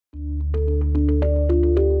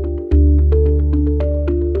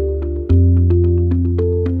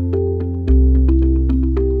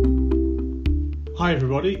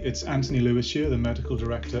everybody, it's Anthony Lewis here, the Medical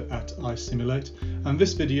Director at iSimulate, and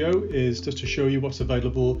this video is just to show you what's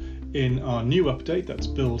available in our new update, that's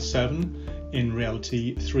build 7 in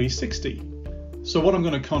REALITi 360. So what I'm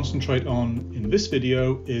going to concentrate on in this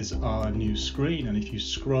video is our new screen, and if you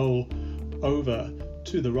scroll over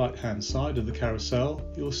to the right hand side of the carousel,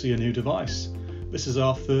 you'll see a new device. This is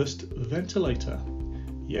our first ventilator.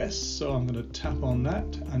 Yes, so I'm going to tap on that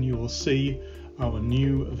and you will see our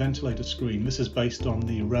new ventilator screen. This is based on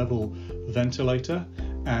the Revel ventilator,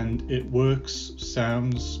 and it works,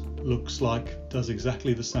 sounds, looks like, does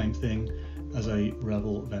exactly the same thing as a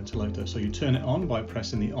Revel ventilator. So you turn it on by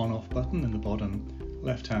pressing the on-off button in the bottom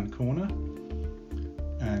left-hand corner,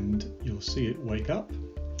 and you'll see it wake up.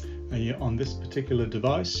 And on this particular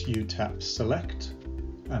device, you tap select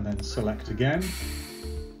and then select again,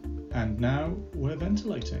 and now we're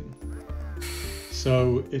ventilating.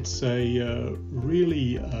 So it's a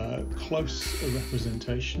really close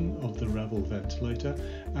representation of the Revel ventilator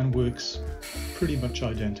and works pretty much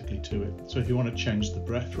identically to it. So if you want to change the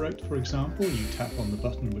breath rate, for example, you tap on the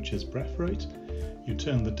button which is breath rate, you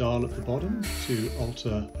turn the dial at the bottom to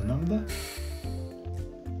alter the number,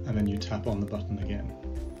 and then you tap on the button again.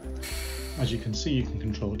 As you can see, you can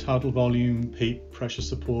control tidal volume, PEEP, pressure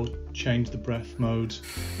support, change the breath mode,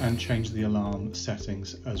 and change the alarm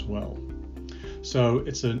settings as well. So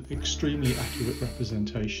it's an extremely accurate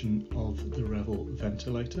representation of the Revel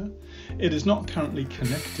ventilator. It is not currently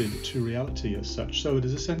connected to REALITi as such, so it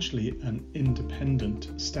is essentially an independent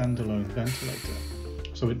standalone ventilator.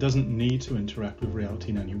 So it doesn't need to interact with REALITi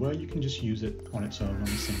in any way. You can just use it on its own on a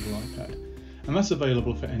single iPad. And that's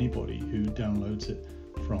available for anybody who downloads it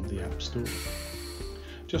from the App Store.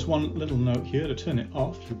 Just one little note here: to turn it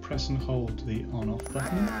off, you press and hold the on-off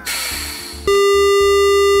button.